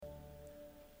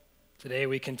Today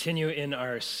we continue in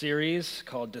our series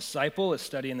called Disciple, a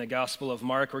study in the Gospel of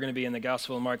Mark. We're going to be in the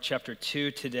Gospel of Mark chapter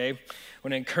 2 today. I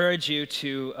want to encourage you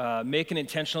to make an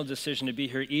intentional decision to be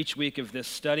here each week of this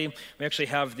study. We actually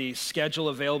have the schedule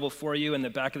available for you in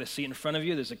the back of the seat in front of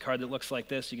you. There's a card that looks like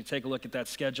this. You can take a look at that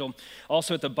schedule.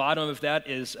 Also at the bottom of that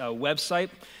is a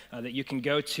website that you can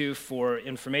go to for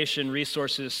information,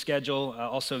 resources, schedule,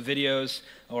 also videos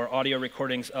or audio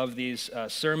recordings of these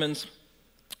sermons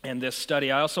and this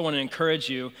study. I also want to encourage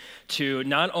you to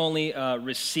not only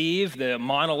receive the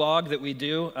monologue that we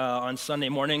do on Sunday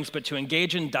mornings, but to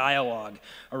engage in dialogue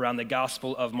around the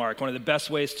Gospel of Mark. One of the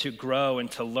best ways to grow and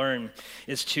to learn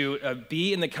is to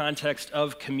be in the context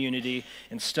of community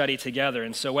and study together.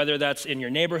 And so whether that's in your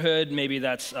neighborhood, maybe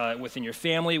that's within your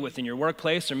family, within your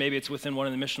workplace, or maybe it's within one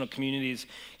of the missional communities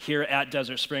here at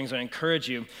Desert Springs, I encourage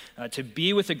you to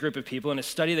be with a group of people and to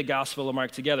study the Gospel of Mark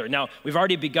together. Now, we've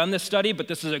already begun this study, but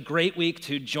this is a great week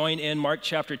to join in Mark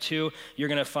chapter 2. You're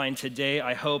going to find today,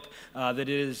 I hope, that it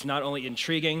is not only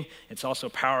intriguing, it's also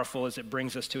powerful as it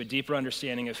brings us to a deeper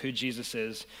understanding of who Jesus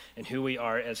is and who we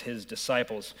are as his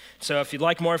disciples. So if you'd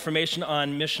like more information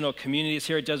on missional communities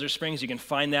here at Desert Springs, you can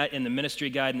find that in the ministry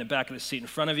guide in the back of the seat in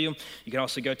front of you. You can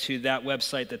also go to that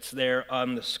website that's there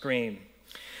on the screen.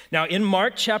 Now, in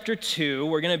Mark chapter 2,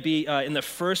 we're going to be in the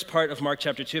first part of Mark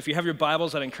chapter 2. If you have your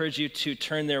Bibles, I'd encourage you to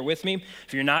turn there with me.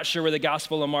 If you're not sure where the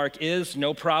Gospel of Mark is,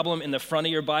 no problem. In the front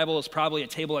of your Bible is probably a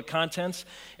table of contents,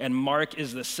 and Mark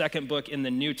is the second book in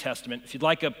the New Testament. If you'd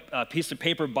like a piece of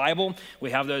paper Bible,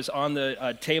 we have those on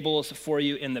the tables for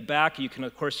you in the back. You can,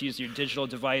 of course, use your digital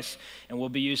device, and we'll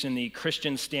be using the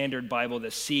Christian Standard Bible, the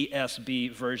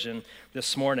CSB version,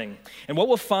 this morning. And what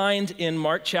we'll find in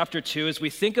Mark chapter 2 is we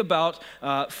think about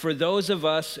for those of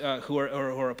us who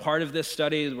are a part of this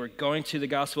study, we're going to the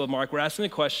Gospel of Mark, we're asking the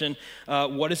question,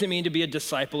 what does it mean to be a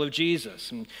disciple of Jesus?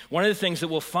 And one of the things that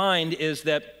we'll find is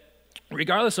that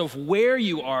regardless of where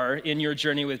you are in your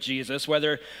journey with Jesus,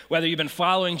 whether you've been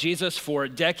following Jesus for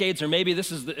decades, or maybe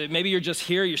maybe you're just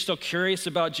here, you're still curious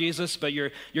about Jesus, but you're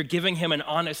giving him an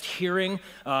honest hearing,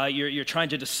 you're trying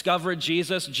to discover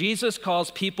Jesus. Jesus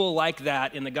calls people like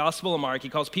that in the Gospel of Mark. He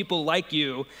calls people like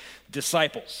you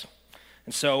disciples.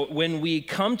 And so when we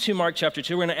come to Mark chapter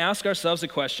 2, we're going to ask ourselves the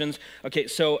questions, okay,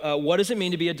 so what does it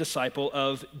mean to be a disciple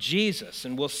of Jesus?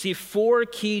 And we'll see four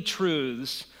key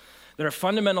truths that are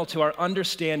fundamental to our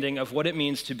understanding of what it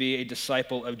means to be a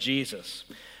disciple of Jesus.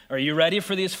 Are you ready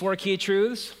for these four key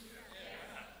truths?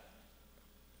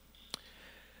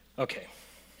 Okay.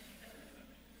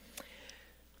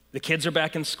 The kids are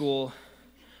back in school.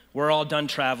 We're all done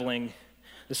traveling.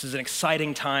 This is an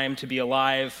exciting time to be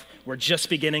alive. We're just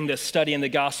beginning to study in the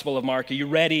Gospel of Mark. Are you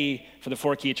ready for the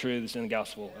four key truths in the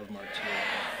Gospel of Mark?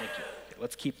 Thank you. Okay,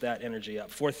 let's keep that energy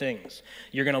up. Four things.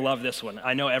 You're going to love this one.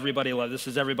 I know everybody loves this.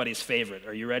 This is everybody's favorite.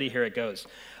 Are you ready? Here it goes.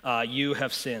 You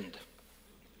have sinned.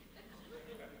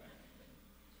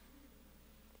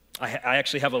 I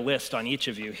actually have a list on each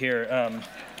of you here.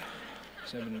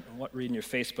 So I've been reading your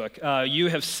Facebook. You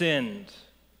have sinned.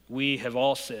 We have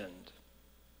all sinned.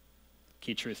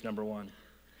 Key truth number one.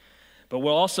 But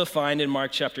we'll also find in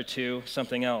Mark chapter 2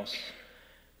 something else,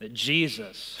 that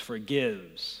Jesus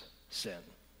forgives sin.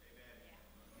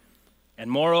 And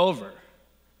moreover,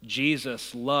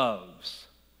 Jesus loves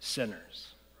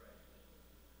sinners.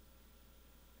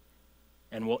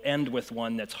 And we'll end with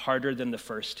one that's harder than the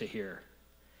first to hear,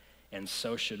 and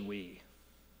so should we.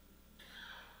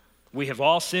 We have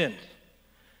all sinned,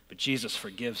 but Jesus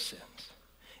forgives sins.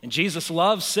 And Jesus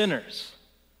loves sinners,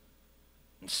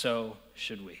 and so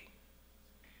should we.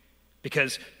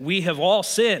 Because we have all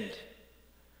sinned,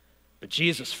 but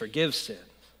Jesus forgives sins.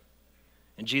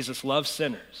 And Jesus loves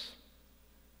sinners,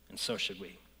 and so should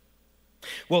we.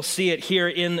 We'll see it here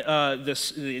in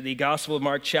the Gospel of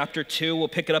Mark chapter 2. We'll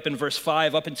pick it up in verse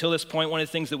 5. Up until this point, one of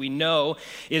the things that we know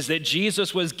is that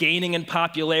Jesus was gaining in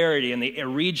popularity in the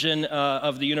region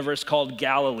of the universe called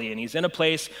Galilee. And he's in a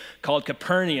place called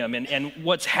Capernaum. And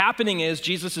what's happening is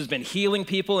Jesus has been healing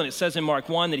people. And it says in Mark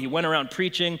 1 that he went around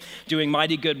preaching, doing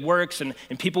mighty good works. And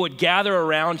people would gather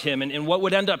around him. And what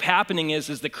would end up happening is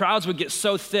the crowds would get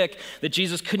so thick that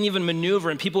Jesus couldn't even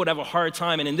maneuver. And people would have a hard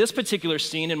time. And in this particular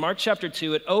scene, in Mark chapter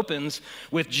 2, it opens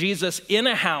with Jesus in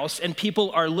a house, and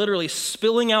people are literally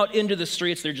spilling out into the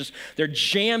streets. They're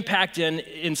jam-packed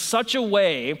in such a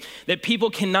way that people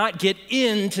cannot get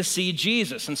in to see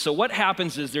Jesus. And so what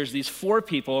happens is there's these four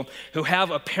people who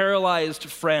have a paralyzed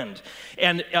friend.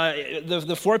 And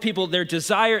the four people, their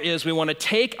desire is, we want to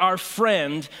take our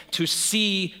friend to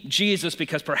see Jesus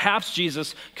because perhaps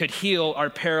Jesus could heal our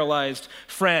paralyzed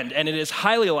friend. And it is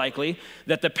highly likely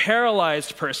that the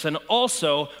paralyzed person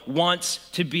also wants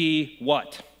to be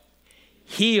what?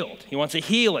 healed. He wants a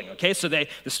healing, okay? So the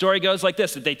story goes like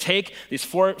this, that they take these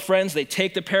 4 friends, they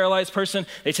take the paralyzed person,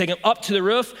 they take him up to the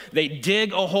roof, they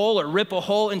dig a hole or rip a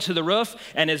hole into the roof,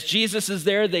 and as Jesus is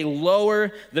there, they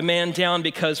lower the man down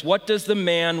because what does the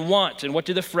man want? And what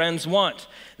do the friends want?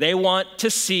 They want to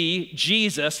see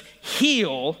Jesus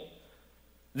heal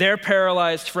their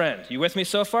paralyzed friend. You with me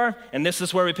so far? And this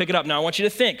is where we pick it up. Now I want you to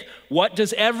think, what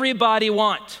does everybody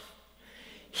want?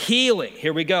 Healing.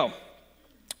 Here we go.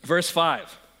 Verse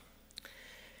 5,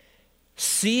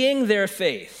 seeing their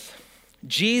faith,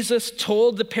 Jesus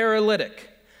told the paralytic,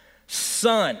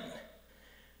 son,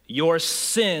 your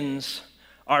sins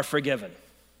are forgiven.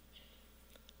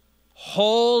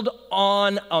 Hold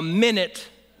on a minute.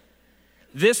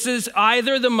 This is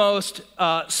either the most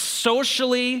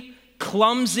socially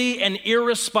clumsy and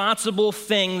irresponsible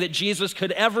thing that Jesus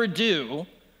could ever do,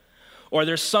 or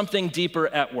there's something deeper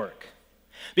at work.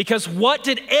 Because what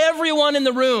did everyone in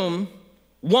the room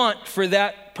want for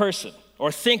that person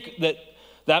or think that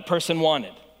that person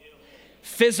wanted?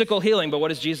 Physical healing, but what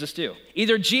does Jesus do?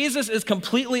 Either Jesus is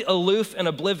completely aloof and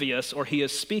oblivious or he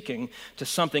is speaking to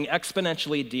something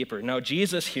exponentially deeper. No,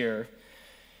 Jesus here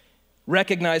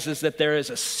recognizes that there is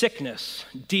a sickness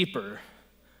deeper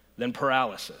than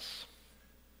paralysis.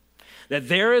 That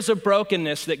there is a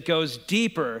brokenness that goes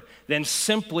deeper than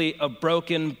simply a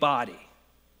broken body.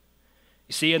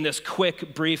 You see, in this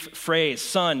quick, brief phrase,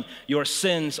 son, your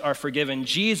sins are forgiven,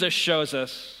 Jesus shows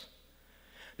us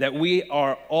that we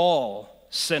are all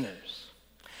sinners.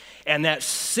 And that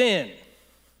sin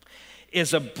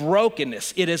is a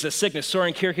brokenness. It is a sickness.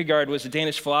 Søren Kierkegaard was a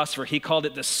Danish philosopher. He called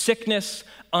it the sickness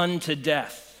unto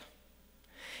death.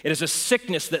 It is a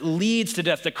sickness that leads to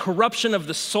death, the corruption of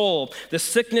the soul, the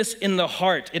sickness in the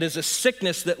heart. It is a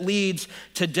sickness that leads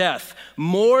to death.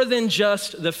 More than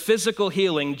just the physical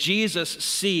healing, Jesus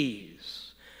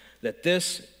sees that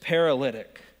this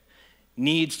paralytic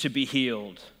needs to be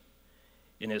healed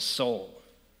in his soul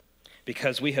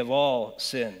because we have all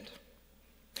sinned.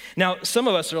 Now, some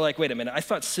of us are like, wait a minute, I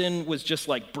thought sin was just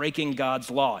like breaking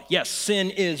God's law. Yes, sin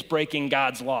is breaking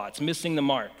God's law. It's missing the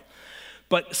mark.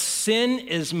 But sin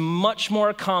is much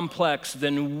more complex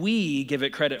than we give it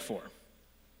credit for.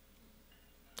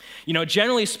 You know,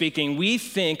 generally speaking, we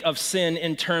think of sin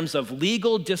in terms of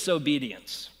legal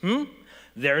disobedience.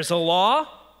 There's a law,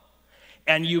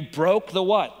 and you broke the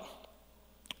what?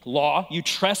 Law. You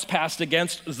trespassed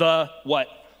against the what?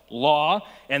 Law,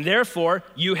 and therefore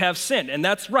you have sinned. And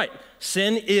that's right.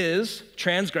 Sin is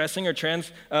transgressing or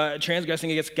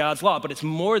transgressing against God's law, but it's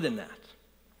more than that.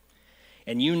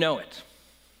 And you know it.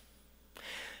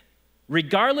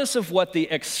 Regardless of what the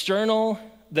external,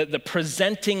 the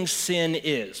presenting sin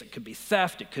is, it could be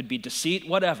theft, it could be deceit,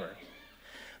 whatever,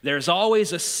 there's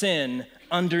always a sin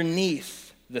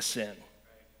underneath the sin.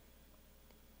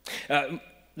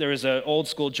 There was an old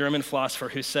school German philosopher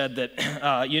who said that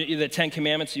the 10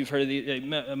 Commandments, you've heard of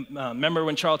remember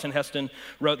when Charlton Heston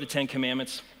wrote the 10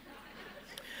 Commandments?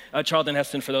 Charlton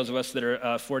Heston, for those of us that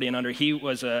are 40 and under, he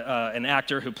was an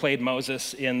actor who played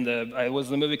Moses in was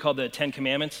the movie called The 10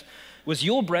 Commandments. Was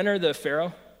Yul Brynner the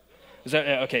Pharaoh? Is that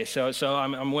okay? So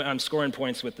I'm scoring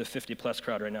points with the 50+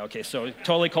 crowd right now. Okay, so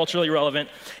totally culturally relevant.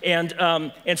 And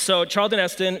so Charlton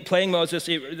Heston playing Moses,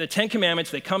 the 10 Commandments,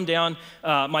 they come down.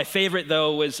 My favorite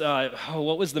though was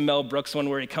what was the Mel Brooks one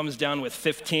where he comes down with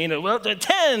 15? Well,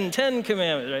 10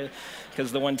 commandments, right?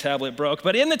 Because the one tablet broke.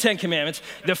 But in the 10 Commandments,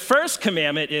 the first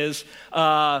commandment is,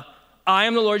 I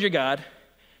am the Lord your God.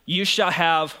 You shall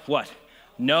have what?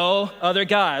 No other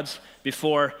gods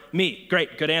before me.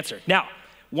 Great, good answer. Now,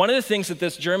 one of the things that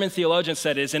this German theologian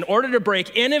said is in order to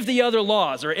break any of the other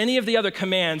laws or any of the other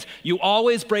commands, you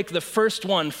always break the first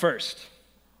one first.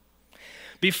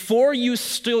 Before you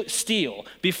steal,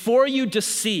 before you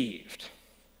deceived,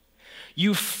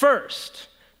 you first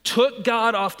took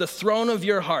God off the throne of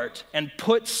your heart and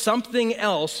put something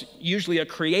else, usually a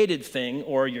created thing,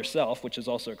 or yourself, which is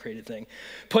also a created thing,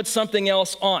 put something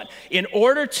else on. In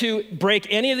order to break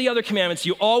any of the other commandments,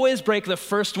 you always break the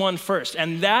first one first.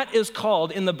 And that is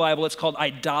called, in the Bible, it's called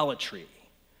idolatry.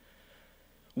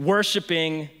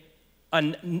 Worshiping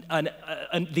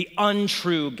the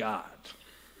untrue God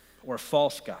or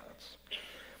false gods.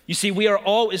 You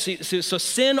see, so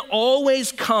sin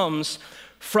always comes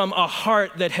from a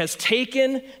heart that has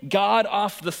taken God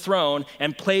off the throne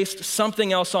and placed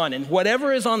something else on. And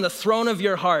whatever is on the throne of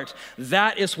your heart,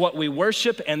 that is what we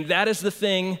worship, and that is the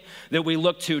thing that we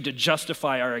look to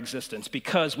justify our existence,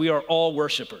 because we are all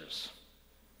worshipers.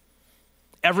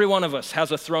 Every one of us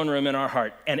has a throne room in our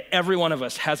heart, and every one of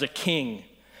us has a king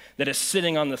that is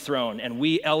sitting on the throne, and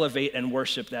we elevate and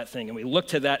worship that thing, and we look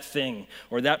to that thing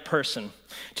or that person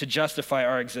to justify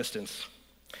our existence.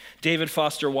 David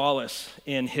Foster Wallace,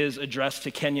 in his address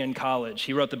to Kenyon College,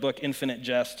 he wrote the book Infinite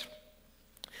Jest,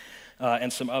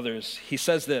 and some others. He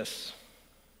says this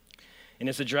in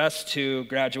his address to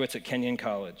graduates at Kenyon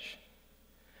College: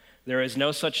 "There is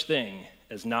no such thing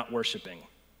as not worshiping.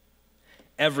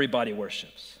 Everybody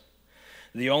worships.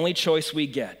 The only choice we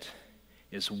get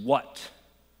is what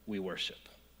we worship."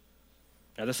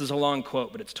 Now, this is a long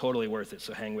quote, but it's totally worth it,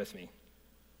 so hang with me.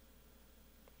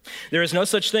 There is no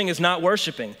such thing as not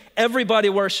worshiping. Everybody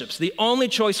worships. The only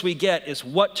choice we get is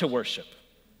what to worship.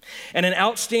 And an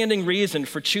outstanding reason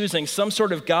for choosing some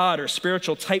sort of God or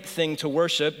spiritual type thing to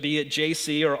worship, be it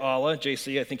JC or Allah,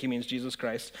 JC, I think he means Jesus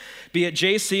Christ, be it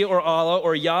JC or Allah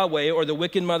or Yahweh or the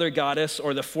Wicked Mother Goddess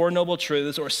or the Four Noble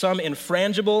Truths or some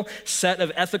infrangible set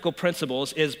of ethical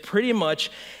principles, is pretty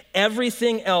much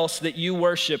everything else that you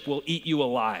worship will eat you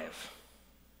alive.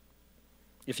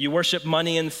 If you worship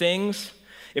money and things,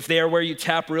 if they are where you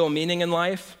tap real meaning in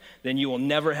life, then you will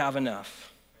never have enough.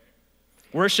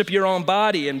 Worship your own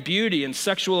body and beauty and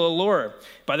sexual allure.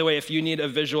 By the way, if you need a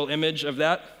visual image of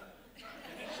that,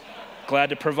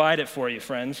 glad to provide it for you,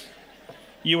 friends.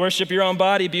 You worship your own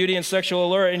body, beauty, and sexual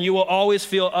allure, and you will always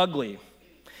feel ugly.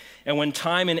 And when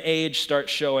time and age start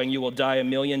showing, you will die a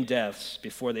million deaths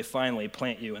before they finally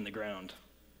plant you in the ground.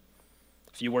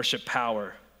 If you worship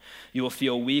power, you will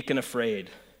feel weak and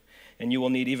afraid, and you will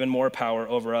need even more power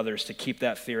over others to keep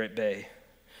that fear at bay.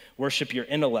 Worship your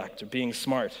intellect or being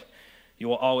smart. You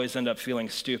will always end up feeling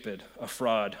stupid, a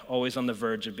fraud, always on the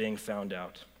verge of being found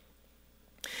out.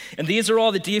 And these are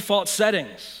all the default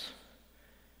settings.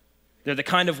 They're the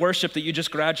kind of worship that you just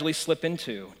gradually slip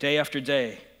into day after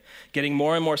day, getting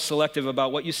more and more selective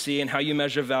about what you see and how you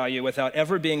measure value without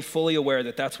ever being fully aware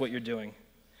that that's what you're doing.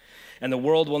 And the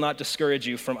world will not discourage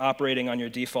you from operating on your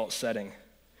default setting,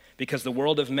 because the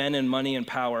world of men and money and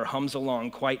power hums along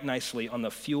quite nicely on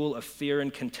the fuel of fear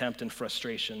and contempt and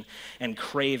frustration and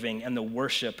craving and the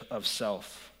worship of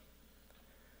self.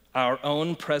 Our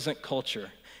own present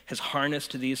culture has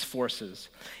harnessed these forces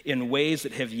in ways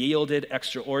that have yielded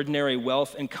extraordinary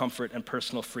wealth and comfort and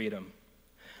personal freedom.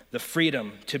 The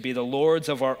freedom to be the lords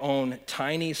of our own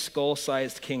tiny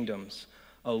skull-sized kingdoms,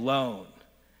 alone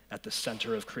at the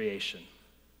center of creation.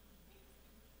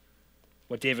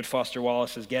 What David Foster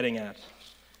Wallace is getting at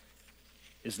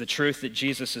is the truth that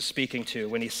Jesus is speaking to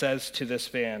when he says to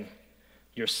this man,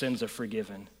 "Your sins are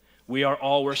forgiven." We are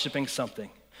all worshiping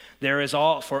something. There is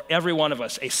all, for every one of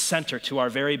us, a center to our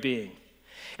very being.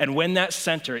 And when that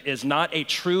center is not a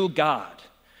true God,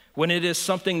 when it is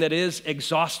something that is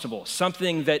exhaustible,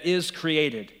 something that is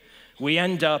created, we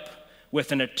end up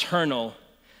with an eternal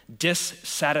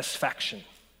dissatisfaction.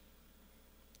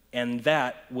 And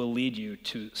that will lead you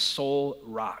to soul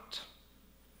rot.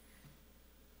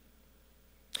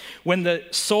 When the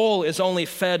soul is only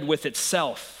fed with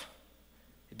itself,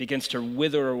 it begins to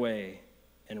wither away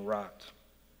and rot.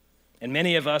 And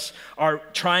many of us are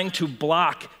trying to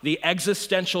block the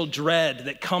existential dread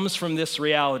that comes from this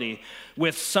reality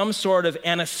with some sort of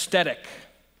anesthetic,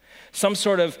 some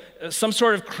sort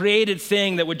of created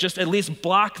thing that would just at least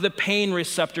block the pain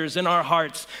receptors in our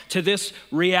hearts to this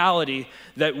reality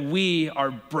that we are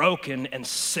broken and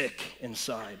sick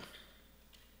inside.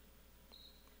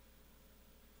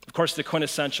 Of course, the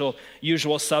quintessential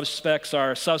usual suspects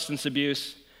are substance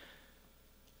abuse,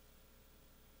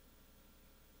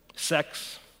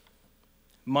 sex,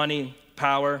 money,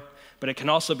 power, but it can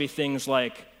also be things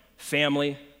like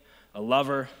family, a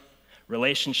lover,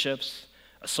 relationships,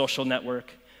 a social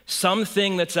network,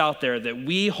 something that's out there that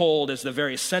we hold as the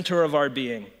very center of our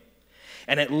being.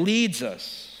 And it leads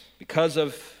us, because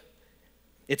of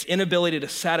its inability to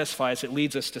satisfy us, it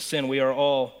leads us to sin. We are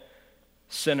all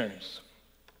sinners.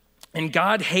 And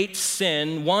God hates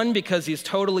sin, one, because he's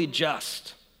totally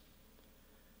just,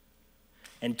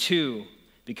 and two,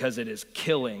 because it is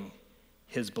killing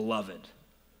his beloved,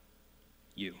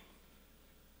 you.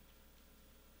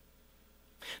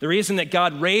 The reason that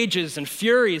God rages and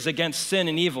furies against sin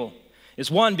and evil is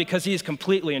one, because he is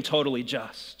completely and totally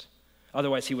just.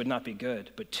 Otherwise, he would not be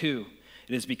good. But two,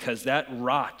 it is because that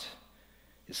rot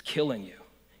is killing you.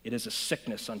 It is a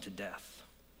sickness unto death.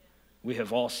 We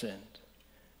have all sinned.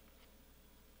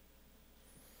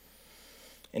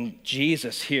 And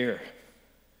Jesus here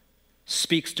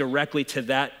speaks directly to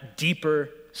that deeper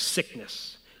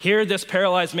sickness. Here, this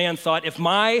paralyzed man thought, if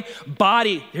my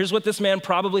body, here's what this man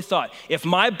probably thought, if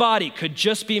my body could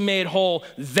just be made whole,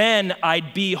 then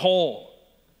I'd be whole.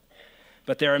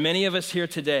 But there are many of us here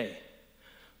today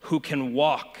who can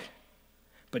walk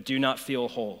but do not feel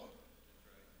whole.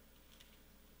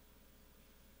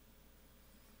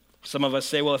 Some of us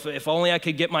say, well, if only I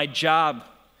could get my job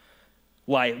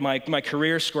life, my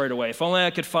career squared away. If only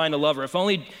I could find a lover. If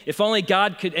only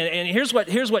God could. And here's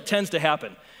what tends to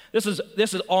happen. This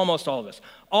is almost all of us.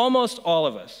 Almost all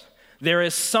of us. There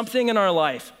is something in our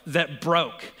life that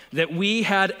broke, that we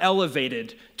had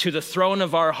elevated to the throne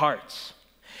of our hearts.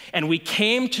 And we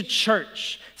came to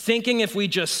church thinking if we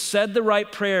just said the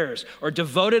right prayers or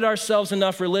devoted ourselves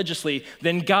enough religiously,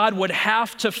 then God would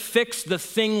have to fix the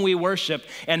thing we worship.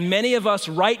 And many of us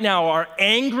right now are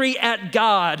angry at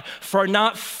God for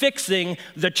not fixing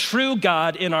the true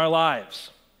God in our lives.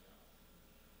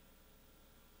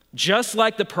 Just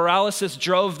like the paralysis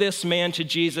drove this man to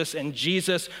Jesus and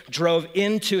Jesus drove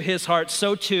into his heart,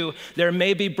 so too there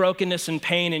may be brokenness and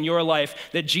pain in your life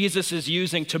that Jesus is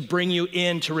using to bring you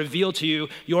in, to reveal to you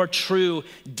your true,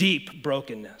 deep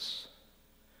brokenness.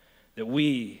 That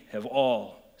we have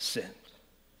all sinned.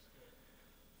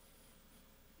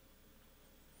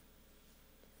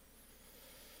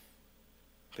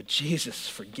 But Jesus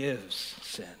forgives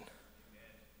sin.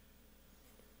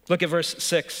 Look at verse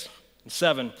 6. And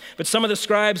 7. But some of the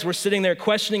scribes were sitting there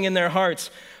questioning in their hearts,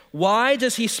 why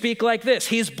does he speak like this?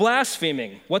 He's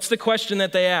blaspheming. What's the question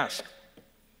that they ask?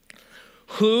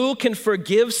 Who can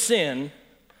forgive sin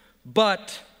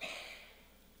but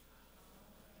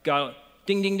God?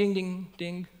 Ding, ding, ding, ding,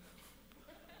 ding.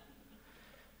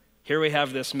 Here we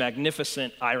have this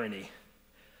magnificent irony.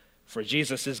 For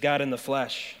Jesus is God in the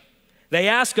flesh. They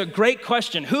ask a great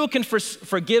question. Who can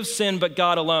forgive sin but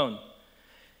God alone?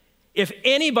 If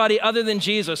anybody other than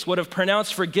Jesus would have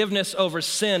pronounced forgiveness over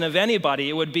sin of anybody,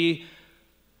 it would be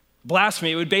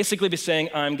blasphemy. It would basically be saying,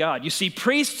 I'm God. You see,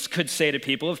 priests could say to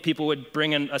people, if people would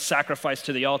bring in a sacrifice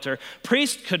to the altar,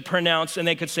 priests could pronounce, and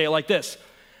they could say it like this,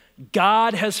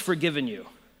 God has forgiven you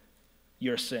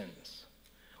your sins.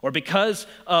 Or because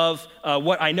of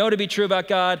what I know to be true about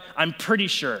God, I'm pretty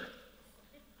sure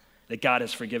that God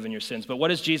has forgiven your sins. But what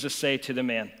does Jesus say to the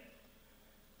man?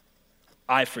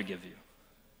 I forgive you.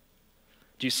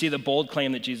 Do you see the bold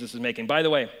claim that Jesus is making? By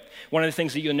the way, one of the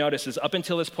things that you'll notice is up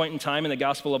until this point in time in the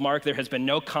Gospel of Mark, there has been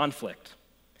no conflict.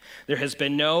 There has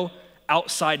been no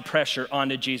outside pressure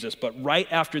onto Jesus. But right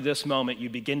after this moment, you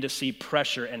begin to see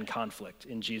pressure and conflict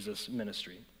in Jesus'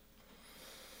 ministry.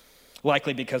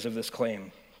 Likely because of this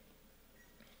claim.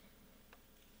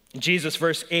 Jesus,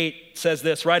 verse 8 says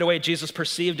this, right away Jesus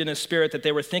perceived in his spirit that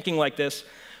they were thinking like this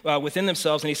within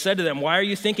themselves, and he said to them, why are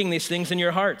you thinking these things in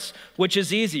your hearts? Which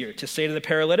is easier, to say to the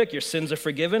paralytic, your sins are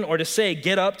forgiven, or to say,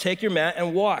 get up, take your mat,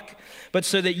 and walk? But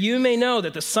so that you may know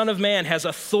that the Son of Man has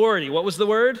authority, what was the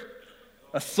word?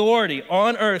 Authority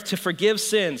on earth to forgive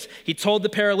sins. He told the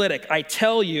paralytic, I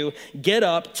tell you, get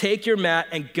up, take your mat,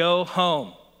 and go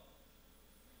home.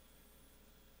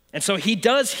 And so he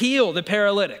does heal the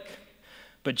paralytic,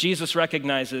 but Jesus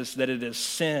recognizes that it is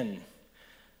sin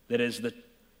that is the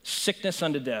sickness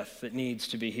unto death that needs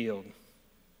to be healed.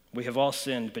 We have all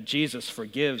sinned, but Jesus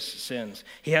forgives sins.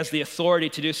 He has the authority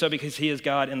to do so because he is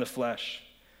God in the flesh.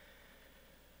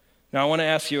 Now I want to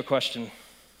ask you a question.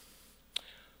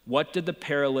 What did the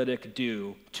paralytic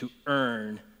do to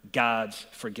earn God's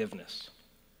forgiveness?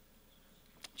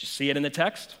 Did you see it in the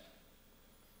text?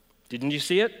 Didn't you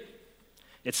see it?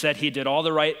 It said he did all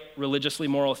the right religiously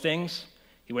moral things.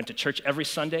 He went to church every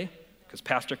Sunday, because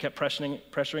pastor kept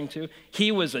pressuring to.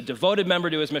 He was a devoted member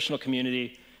to his missional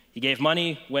community. He gave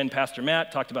money when Pastor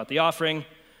Matt talked about the offering,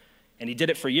 and he did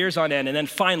it for years on end, and then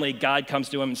finally God comes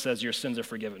to him and says, your sins are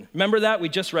forgiven. Remember that? We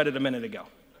just read it a minute ago.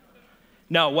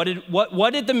 No, what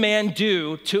did the man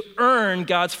do to earn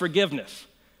God's forgiveness?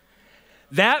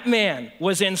 That man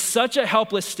was in such a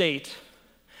helpless state,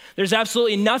 there's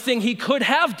absolutely nothing he could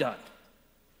have done.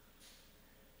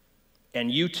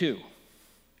 And you too.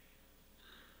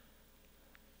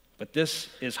 But this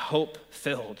is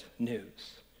hope-filled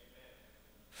news.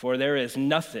 For there is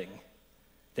nothing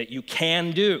that you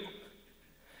can do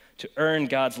to earn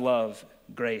God's love,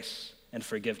 grace, and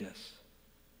forgiveness.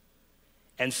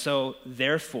 And so,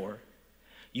 therefore,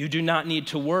 you do not need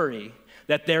to worry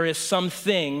that there is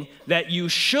something that you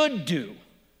should do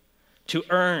to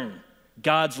earn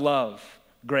God's love,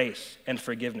 grace, and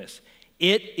forgiveness.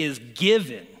 It is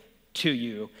given to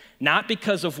you, not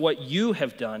because of what you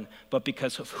have done, but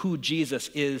because of who Jesus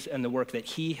is and the work that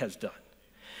he has done.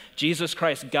 Jesus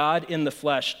Christ, God in the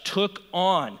flesh, took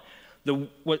on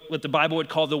what the Bible would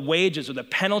call the wages or the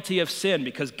penalty of sin,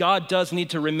 because God does need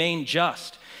to remain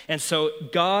just. And so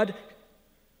God,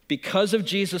 because of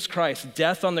Jesus Christ's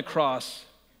death on the cross,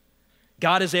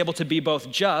 God is able to be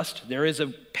both just, there is a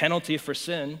penalty for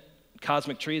sin,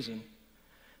 cosmic treason,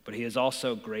 but he is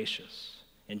also gracious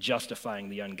in justifying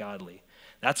the ungodly.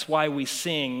 That's why we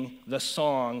sing the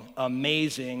song,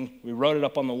 Amazing, we wrote it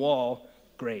up on the wall,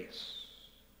 Grace.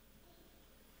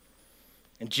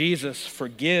 And Jesus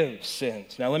forgives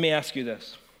sins. Now, let me ask you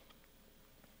this.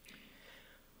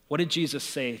 What did Jesus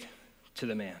say to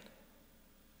the man?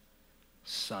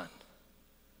 Son.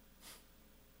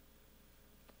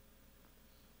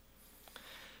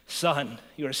 Son,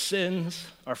 your sins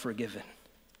are forgiven.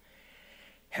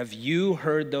 Have you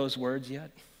heard those words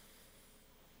yet?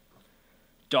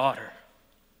 Daughter,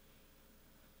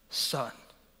 son,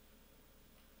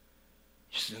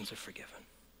 your sins are forgiven.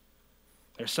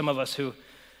 There's some of us who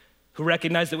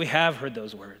recognize that we have heard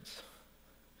those words.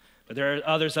 But there are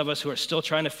others of us who are still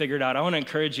trying to figure it out. I want to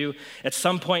encourage you at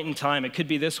some point in time, it could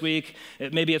be this week,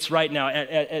 maybe it's right now,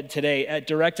 today, at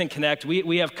Direct and Connect,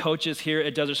 we have coaches here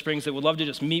at Desert Springs that would love to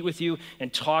just meet with you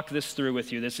and talk this through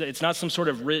with you. It's not some sort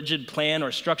of rigid plan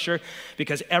or structure,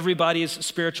 because everybody's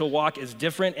spiritual walk is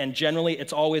different, and generally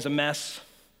it's always a mess.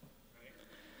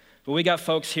 But we got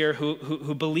folks here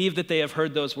who believe that they have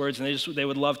heard those words, and they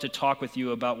would love to talk with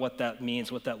you about what that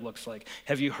means, what that looks like.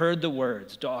 Have you heard the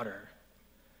words, daughter,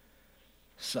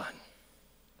 son,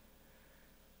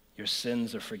 your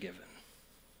sins are forgiven?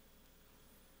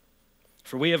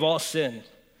 For we have all sinned,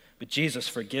 but Jesus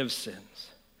forgives sins.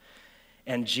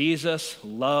 And Jesus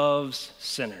loves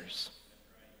sinners.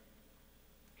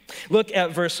 Look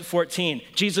at verse 14.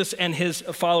 Jesus and his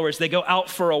followers, they go out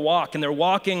for a walk, and they're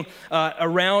walking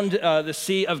around the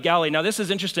Sea of Galilee. Now, this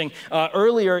is interesting.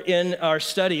 Earlier in our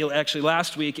study, actually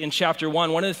last week in chapter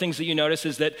 1, one of the things that you notice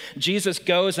is that Jesus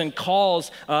goes and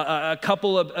calls a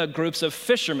couple of groups of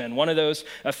fishermen. One of those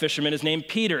fishermen is named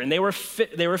Peter, and they were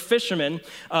fishermen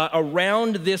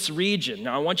around this region.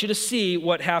 Now, I want you to see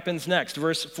what happens next.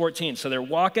 Verse 14. So they're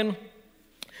walking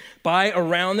by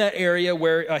around that area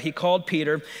where he called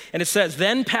Peter. And it says,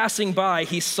 then passing by,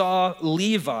 he saw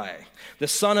Levi, the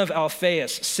son of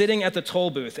Alphaeus, sitting at the toll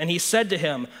booth. And he said to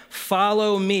him,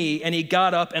 follow me. And he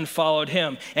got up and followed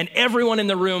him. And everyone in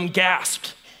the room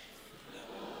gasped.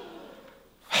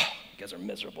 You guys are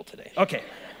miserable today. Okay,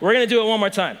 we're going to do it one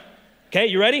more time. Okay,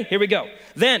 you ready? Here we go.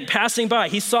 Then, passing by,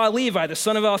 he saw Levi, the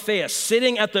son of Alphaeus,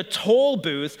 sitting at the toll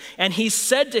booth. And he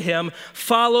said to him,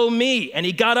 follow me. And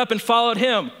he got up and followed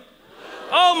him.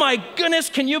 Oh my goodness,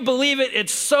 can you believe it?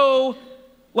 It's so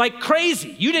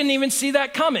crazy. You didn't even see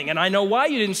that coming. And I know why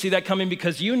you didn't see that coming,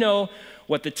 because you know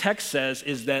what the text says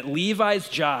is that Levi's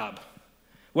job,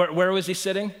 where was he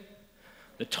sitting?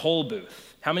 The toll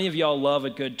booth. How many of y'all love a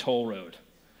good toll road?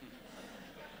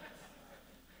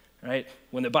 Right?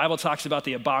 When the Bible talks about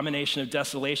the abomination of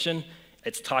desolation,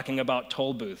 it's talking about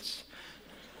toll booths.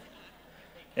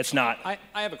 It's not. I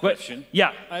have a question.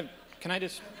 Yeah. Can I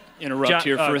just interrupt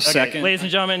here for a second? Ladies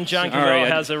and gentlemen, John Cavell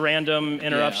has a random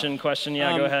interruption question.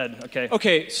 Yeah, go ahead. Okay.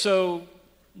 Okay, so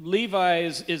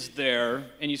Levi is there,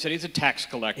 and you said he's a tax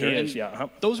collector. He is, yeah.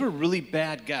 Those were really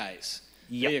bad guys.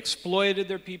 Yep. They exploited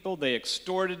their people. They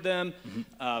extorted them.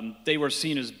 Mm-hmm. They were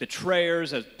seen as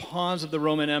betrayers, as pawns of the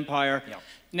Roman Empire. Yep.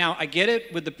 Now, I get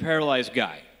it with the paralyzed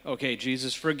guy. Okay,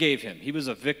 Jesus forgave him. He was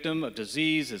a victim of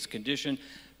disease, his condition.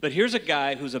 But here's a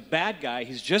guy who's a bad guy.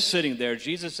 He's just sitting there.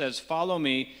 Jesus says, follow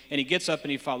me. And he gets up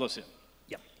and he follows him.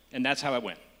 Yeah. And that's how it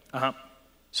went. Uh-huh.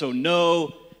 So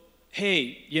no,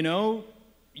 hey,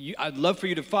 I'd love for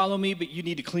you to follow me, but you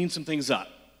need to clean some things up.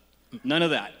 None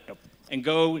of that. Nope. And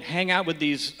go hang out with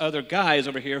these other guys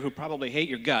over here who probably hate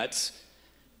your guts,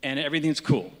 and everything's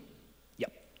cool.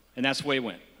 Yep. And that's the way it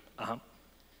went. Uh-huh.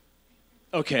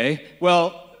 Okay,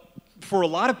 well, for a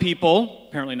lot of people,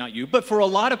 apparently not you, but for a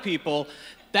lot of people,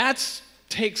 that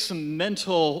takes some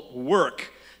mental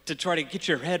work to try to get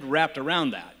your head wrapped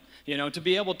around that, to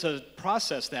be able to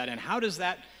process that. And how does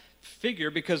that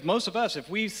figure? Because most of us, if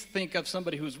we think of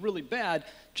somebody who's really bad,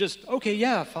 just, okay,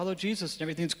 yeah, follow Jesus and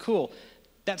everything's cool.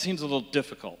 That seems a little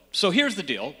difficult. So here's the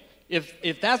deal.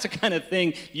 If that's the kind of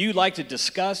thing you like to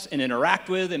discuss and interact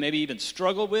with and maybe even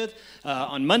struggle with,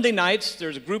 on Monday nights,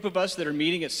 there's a group of us that are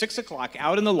meeting at 6 o'clock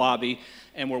out in the lobby,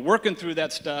 and we're working through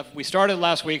that stuff. We started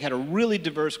last week, had a really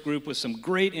diverse group with some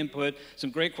great input, some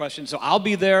great questions. So I'll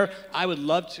be there. I would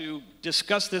love to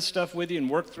discuss this stuff with you and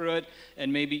work through it.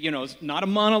 And maybe, it's not a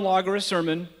monologue or a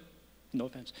sermon. No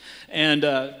offense. And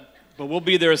but we'll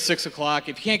be there at 6 o'clock.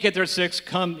 If you can't get there at 6,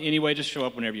 come anyway. Just show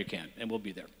up whenever you can, and we'll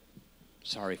be there.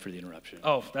 Sorry for the interruption.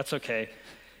 Oh, that's okay.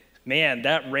 Man,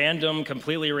 that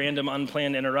completely random,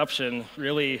 unplanned interruption,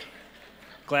 really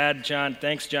glad, John.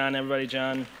 Thanks, John, everybody,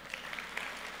 John.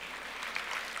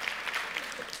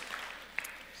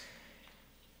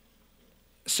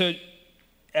 So,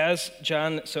 as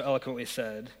John so eloquently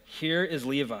said, here is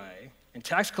Levi, and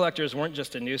tax collectors weren't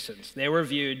just a nuisance. They were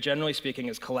viewed, generally speaking,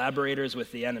 as collaborators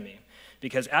with the enemy.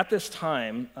 Because at this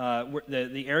time,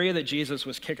 the area that Jesus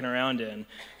was kicking around in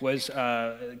was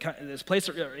this place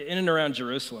in and around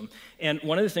Jerusalem. And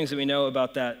one of the things that we know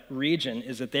about that region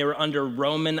is that they were under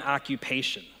Roman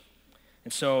occupation.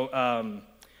 And so,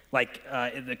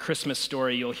 in the Christmas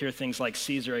story, you'll hear things like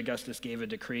Caesar Augustus gave a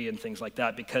decree and things like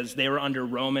that because they were under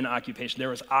Roman occupation. There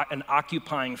was an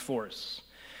occupying force.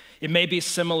 It may be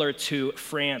similar to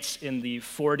France in the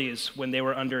 40s when they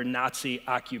were under Nazi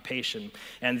occupation.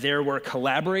 And there were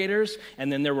collaborators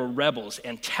and then there were rebels.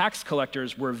 And tax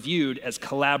collectors were viewed as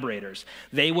collaborators.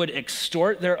 They would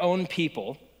extort their own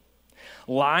people,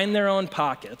 line their own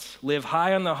pockets, live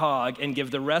high on the hog, and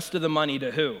give the rest of the money to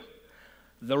who?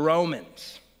 The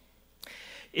Romans.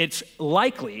 It's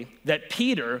likely that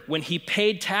Peter, when he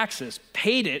paid taxes,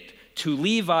 paid it to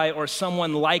Levi or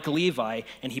someone like Levi,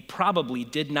 and he probably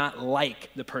did not like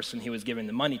the person he was giving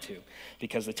the money to,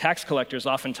 because the tax collectors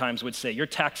oftentimes would say, your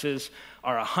taxes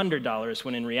are $100,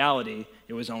 when in reality,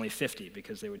 it was only $50,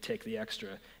 because they would take the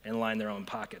extra and line their own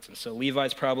pockets. And so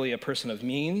Levi's probably a person of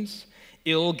means,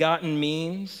 ill-gotten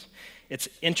means. It's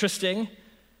interesting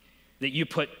that you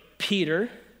put Peter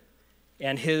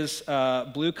and his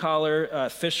blue-collar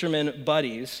fisherman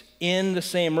buddies in the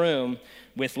same room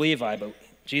with Levi, but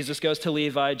Jesus goes to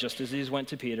Levi just as he went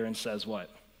to Peter and says what?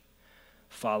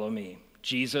 Follow me.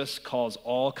 Jesus calls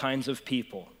all kinds of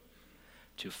people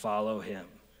to follow him.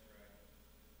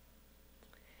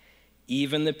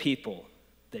 Even the people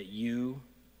that you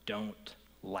don't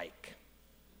like.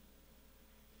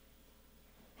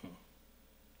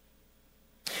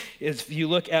 If you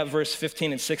look at verse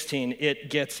 15 and 16, it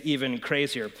gets even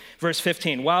crazier. Verse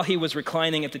 15, while he was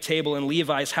reclining at the table in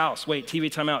Levi's house. Wait, TV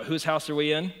time out. Whose house are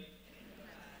we in?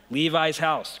 Levi's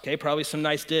house. Okay, probably some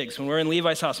nice digs. When we're in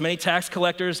Levi's house, many tax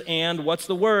collectors and what's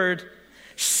the word?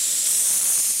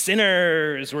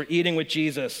 Sinners were eating with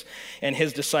Jesus and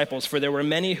his disciples, for there were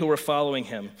many who were following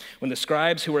him. When the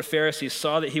scribes who were Pharisees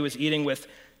saw that he was eating with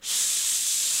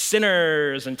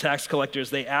sinners and tax collectors,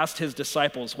 they asked his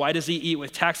disciples, why does he eat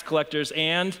with tax collectors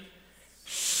and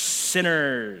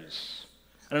sinners?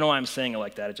 I don't know why I'm saying it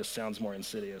like that. It just sounds more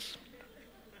insidious.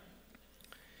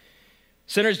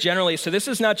 Sinners generally, so this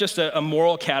is not just a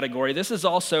moral category. This is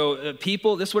also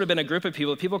people, this would have been a group of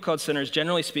people called sinners,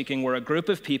 generally speaking, were a group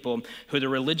of people who the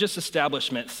religious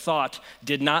establishment thought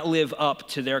did not live up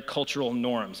to their cultural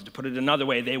norms. To put it another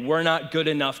way, they were not good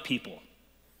enough people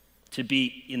to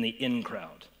be in the in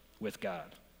crowd with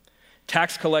God.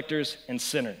 Tax collectors and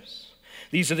sinners.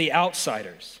 These are the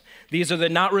outsiders. These are the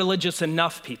not religious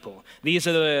enough people. These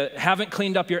are the haven't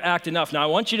cleaned up your act enough. Now, I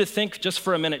want you to think just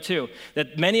for a minute, too,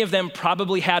 that many of them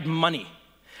probably had money.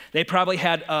 They probably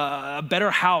had a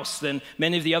better house than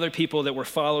many of the other people that were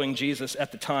following Jesus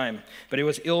at the time, but it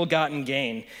was ill-gotten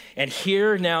gain. And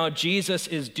here now, Jesus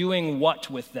is doing what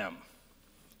with them?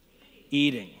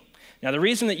 Eating. Now, the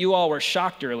reason that you all were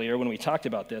shocked earlier when we talked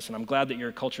about this, and I'm glad that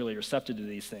you're culturally receptive to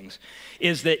these things,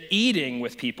 is that eating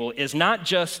with people is not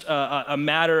just a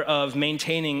matter of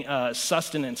maintaining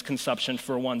sustenance consumption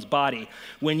for one's body.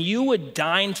 When you would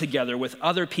dine together with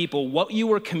other people, what you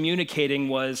were communicating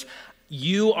was,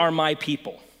 you are my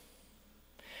people.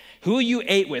 Who you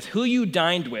ate with, who you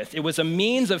dined with, it was a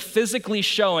means of physically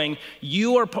showing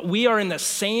we are in the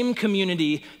same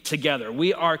community together.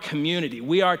 We are community.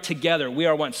 We are together. We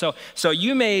are one. So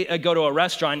you may go to a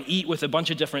restaurant and eat with a bunch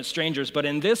of different strangers, but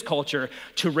in this culture,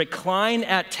 to recline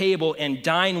at table and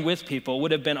dine with people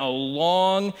would have been a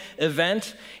long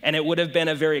event, and it would have been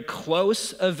a very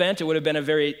close event. It would have been a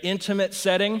very intimate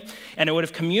setting, and it would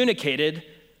have communicated,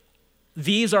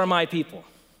 these are my people.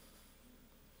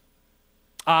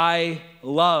 I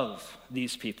love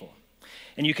these people.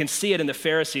 And you can see it in the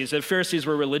Pharisees. The Pharisees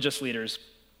were religious leaders,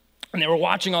 and they were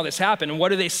watching all this happen, and what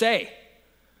do they say?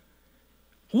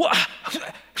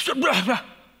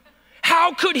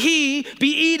 How could he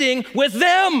be eating with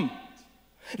them,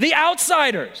 the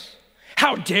outsiders?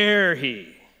 How dare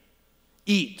he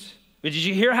eat? But did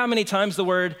you hear how many times the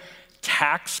word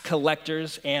tax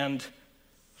collectors and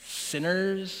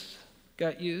sinners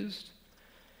got used?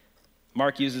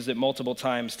 Mark uses it multiple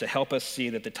times to help us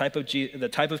see that the type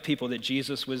of people that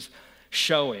Jesus was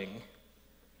showing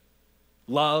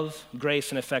love, grace,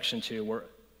 and affection to were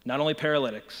not only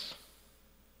paralytics,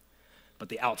 but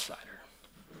the outsider,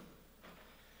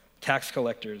 tax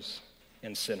collectors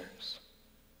and sinners.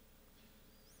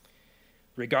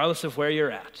 Regardless of where you're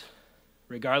at,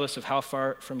 regardless of how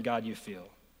far from God you feel,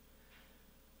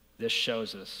 this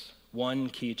shows us one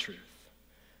key truth,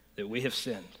 that we have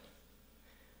sinned.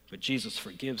 But Jesus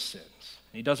forgives sins.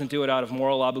 And he doesn't do it out of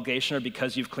moral obligation or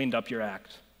because you've cleaned up your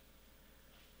act.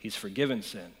 He's forgiven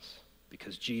sins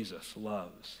because Jesus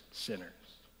loves sinners.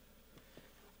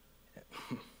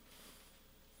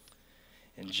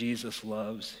 And Jesus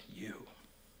loves you.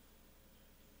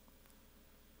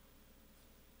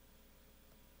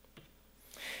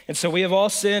 And so we have all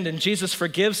sinned, and Jesus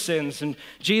forgives sins, and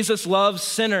Jesus loves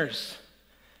sinners.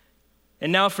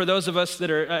 And now for those of us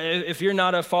that are, if you're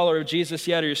not a follower of Jesus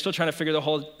yet, or you're still trying to figure the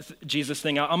whole Jesus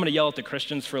thing out, I'm going to yell at the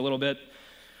Christians for a little bit.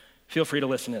 Feel free to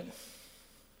listen in.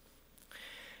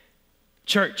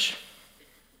 Church,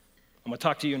 I'm going to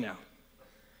talk to you now.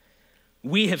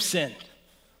 We have sinned,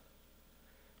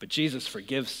 but Jesus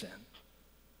forgives sin.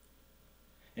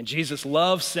 And Jesus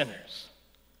loves sinners,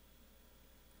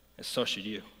 and so should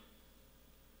you.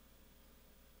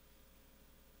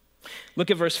 Look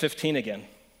at verse 15 again.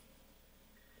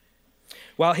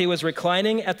 While he was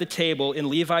reclining at the table in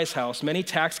Levi's house, many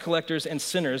tax collectors and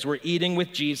sinners were eating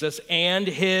with Jesus and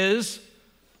his.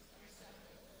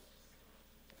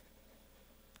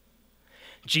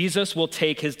 Jesus will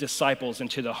take his disciples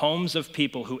into the homes of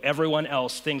people who everyone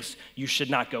else thinks you should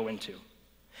not go into.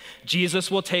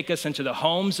 Jesus will take us into the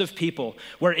homes of people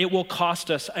where it will cost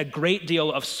us a great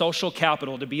deal of social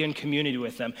capital to be in community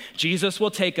with them. Jesus will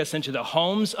take us into the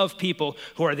homes of people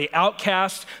who are the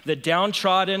outcast, the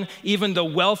downtrodden, even the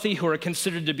wealthy who are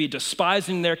considered to be despised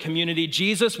in their community.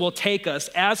 Jesus will take us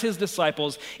as his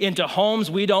disciples into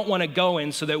homes we don't want to go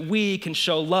in so that we can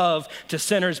show love to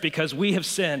sinners because we have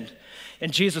sinned.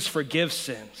 And Jesus forgives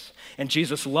sins, and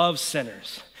Jesus loves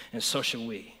sinners, and so should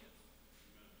we.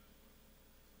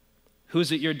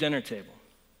 Who's at your dinner table?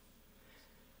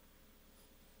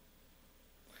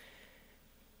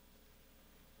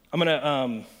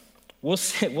 We'll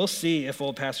see if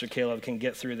old Pastor Caleb can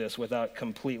get through this without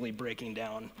completely breaking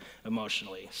down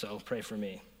emotionally, so pray for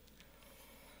me.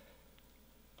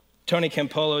 Tony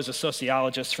Campolo is a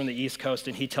sociologist from the East Coast,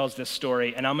 and he tells this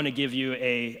story, and I'm going to give you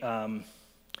a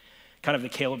kind of the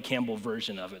Caleb Campbell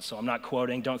version of it. So I'm not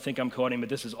quoting, don't think I'm quoting, but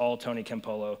this is all Tony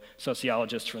Campolo,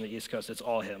 sociologist from the East Coast. It's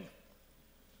all him.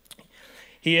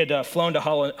 He had flown to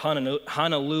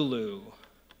Honolulu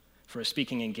for a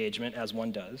speaking engagement, as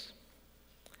one does.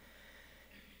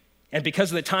 And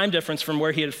because of the time difference from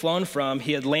where he had flown from,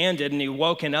 he had landed and he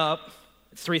woken up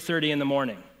at 3:30 in the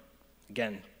morning.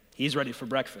 Again, he's ready for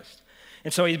breakfast.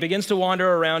 And so he begins to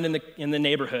wander around in the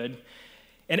neighborhood,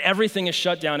 and everything is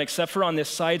shut down except for on this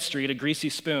side street, a Greasy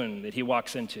Spoon that he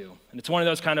walks into. And it's one of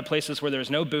those kind of places where there's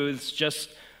no booths,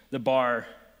 just the bar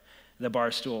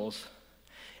stools,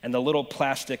 and the little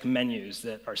plastic menus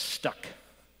that are stuck.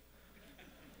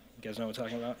 You guys know what I'm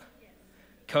talking about?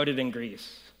 Coated in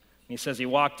grease. And he says he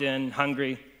walked in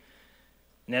hungry,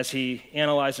 and as he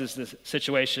analyzes the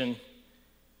situation,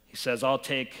 he says, I'll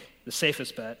take the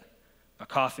safest bet, a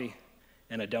coffee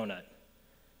and a donut.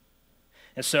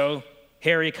 And so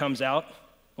Harry comes out.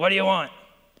 What do you want?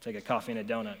 Take a coffee and a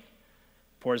donut.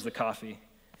 Pours the coffee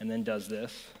and then does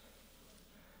this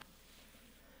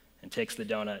and takes the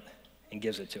donut and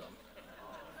gives it to him.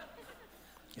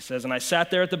 He says, and I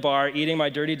sat there at the bar eating my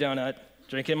dirty donut,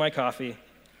 drinking my coffee,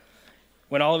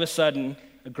 when all of a sudden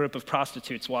a group of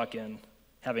prostitutes walk in,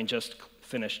 having just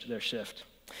finished their shift.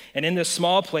 And in this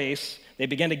small place, they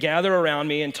began to gather around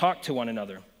me and talk to one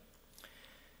another.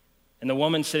 And the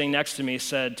woman sitting next to me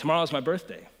said, tomorrow's my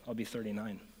birthday. I'll be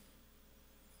 39.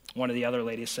 One of the other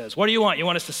ladies says, what do you want? You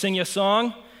want us to sing you a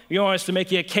song? You want us to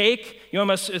make you a cake? You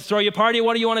want us to throw you a party?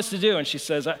 What do you want us to do? And she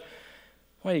says,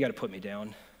 why you got to put me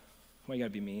down? Why you got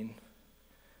to be mean?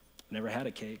 I never had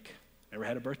a cake. Never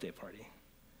had a birthday party.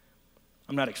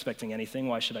 I'm not expecting anything.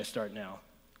 Why should I start now?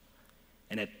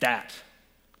 And at that,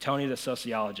 Tony, the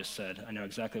sociologist, said, I know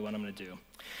exactly what I'm going to do.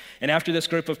 And after this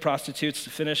group of prostitutes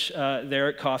finish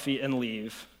their coffee and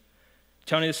leave,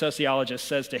 Tony, the sociologist,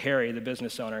 says to Harry, the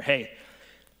business owner, hey,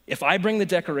 if I bring the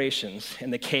decorations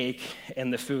and the cake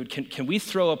and the food, can we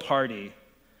throw a party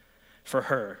for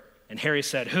her? And Harry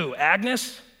said, who,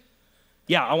 Agnes?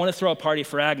 Yeah, I want to throw a party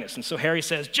for Agnes. And so Harry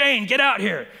says, Jane, get out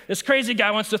here. This crazy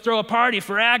guy wants to throw a party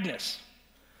for Agnes.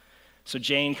 So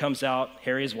Jane comes out,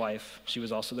 Harry's wife. She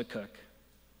was also the cook.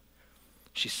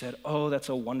 She said, oh, that's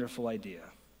a wonderful idea.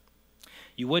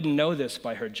 You wouldn't know this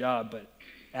by her job, but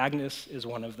Agnes is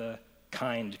one of the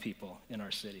kind people in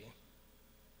our city.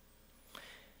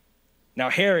 Now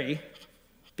Harry,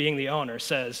 being the owner,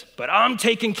 says, but I'm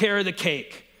taking care of the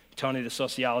cake. Tony, the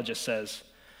sociologist, says,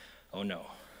 oh no.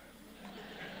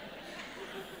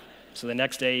 So the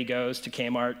next day he goes to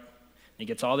Kmart, and he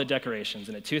gets all the decorations,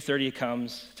 and at 2:30 he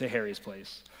comes to Harry's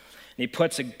place. And he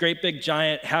puts a great big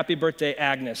giant happy birthday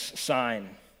Agnes sign,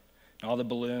 and all the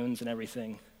balloons and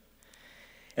everything.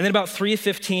 And then about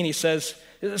 3:15 he says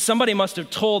Somebody must have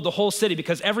told the whole city,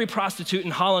 because every prostitute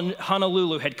in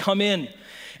Honolulu had come in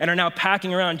and are now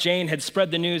packing around. Jane had spread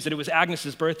the news that it was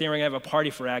Agnes's birthday and we're going to have a party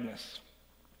for Agnes.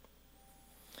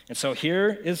 And so here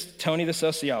is Tony the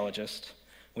sociologist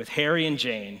with Harry and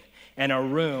Jane and a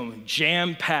room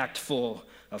jam-packed full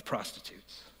of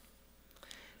prostitutes.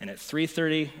 And at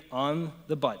 3:30 on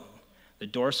the button, the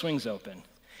door swings open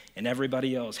and everybody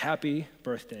yells, "Happy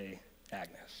birthday,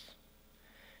 Agnes."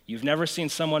 You've never seen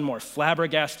someone more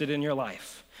flabbergasted in your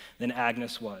life than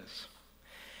Agnes was.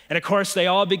 And of course, they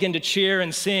all begin to cheer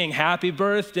and sing, "Happy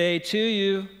birthday to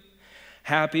you.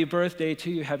 Happy birthday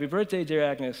to you. Happy birthday, dear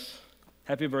Agnes.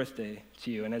 Happy birthday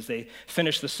to you." And as they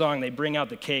finish the song, they bring out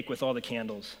the cake with all the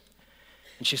candles.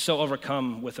 And she's so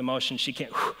overcome with emotion, she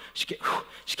can't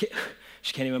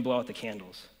even blow out the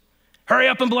candles. "Hurry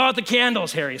up and blow out the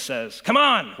candles," Harry says. "Come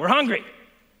on, we're hungry."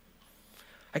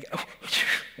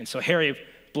 And so Harry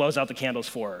blows out the candles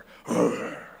for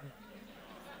her.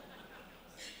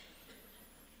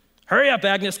 "Hurry up,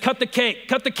 Agnes, cut the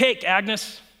cake,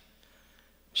 Agnes."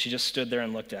 She just stood there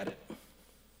and looked at it.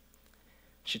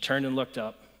 She turned and looked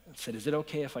up and said, "Is it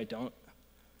okay if I don't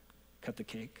cut the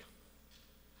cake?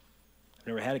 I've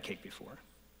never had a cake before.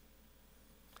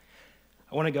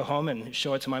 I want to go home and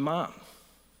show it to my mom."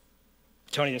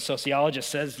 Tony, the sociologist,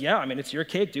 says, "Yeah, I mean, it's your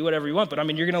cake, do whatever you want, but I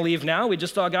mean, you're gonna leave now? We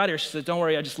just all got here." She said, "Don't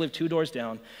worry, I just live 2 doors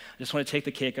down. I just want to take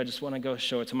the cake, I just want to go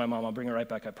show it to my mom. I'll bring it right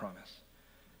back, I promise."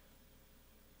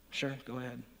 "Sure, go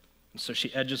ahead." And so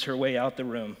she edges her way out the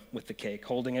room with the cake,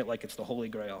 holding it like it's the Holy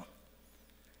Grail.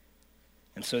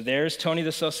 And so there's Tony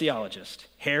the sociologist,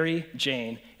 Harry,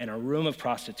 Jane, and a room of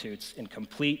prostitutes in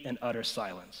complete and utter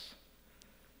silence.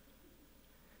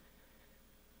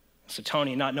 So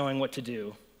Tony, not knowing what to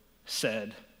do,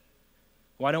 said,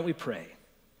 "Why don't we pray?"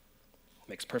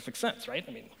 Makes perfect sense, right?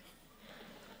 I mean,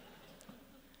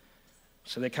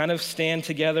 so they kind of stand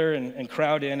together and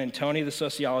crowd in, and Tony, the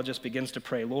sociologist, begins to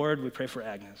pray. "Lord, we pray for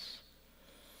Agnes.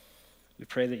 We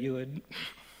pray that you would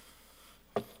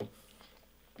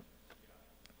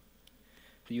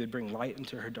bring light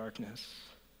into her darkness.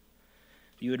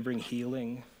 You would bring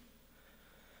healing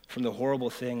from the horrible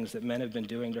things that men have been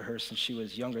doing to her since she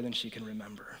was younger than she can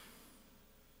remember.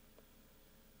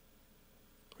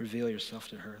 Reveal yourself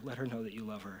to her. Let her know that you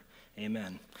love her.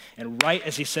 Amen." And right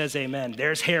as he says amen,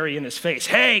 there's Harry in his face.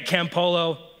 "Hey,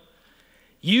 Campolo,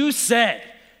 you said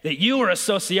that you were a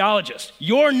sociologist.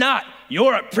 You're not.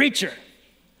 You're a preacher.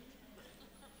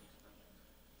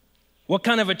 What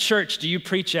kind of a church do you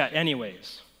preach at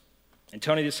anyways?" And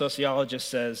Tony the sociologist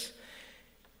says,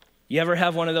 "You ever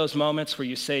have one of those moments where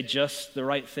you say just the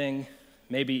right thing,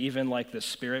 maybe even like the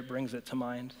Spirit brings it to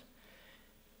mind?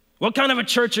 What kind of a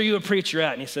church are you a preacher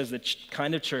at?" And he says, "The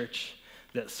kind of church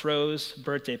that throws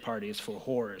birthday parties for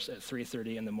whores at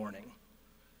 3:30 in the morning."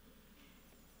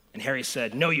 And Harry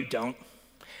said, "No, you don't.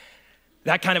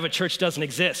 That kind of a church doesn't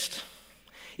exist.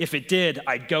 If it did,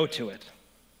 I'd go to it."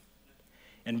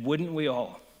 And wouldn't we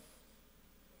all?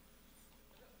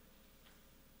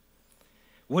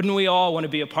 Wouldn't we all want to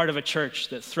be a part of a church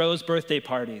that throws birthday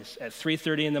parties at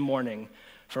 3:30 in the morning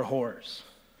for whores?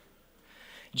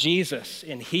 Jesus,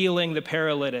 in healing the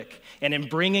paralytic and in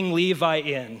bringing Levi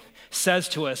in, says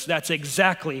to us that's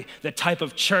exactly the type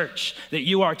of church that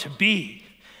you are to be.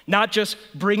 Not just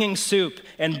bringing soup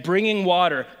and bringing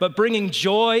water, but bringing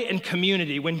joy and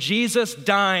community. When Jesus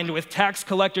dined with tax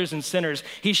collectors and sinners,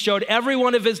 he showed every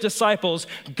one of his disciples,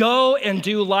 "Go and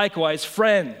do likewise."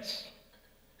 Friends,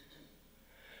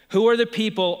 who are the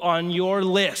people on your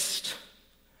list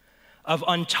of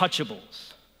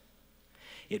untouchables?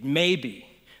 It may be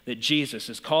that Jesus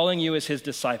is calling you as his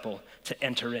disciple to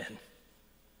enter in.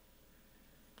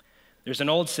 There's an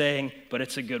old saying, but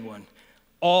it's a good one.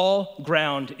 All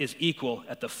ground is equal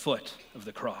at the foot of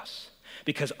the cross,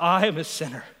 because I am a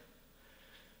sinner,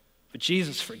 but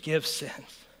Jesus forgives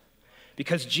sins,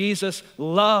 because Jesus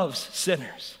loves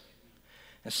sinners,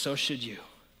 and so should you.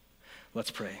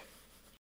 Let's pray.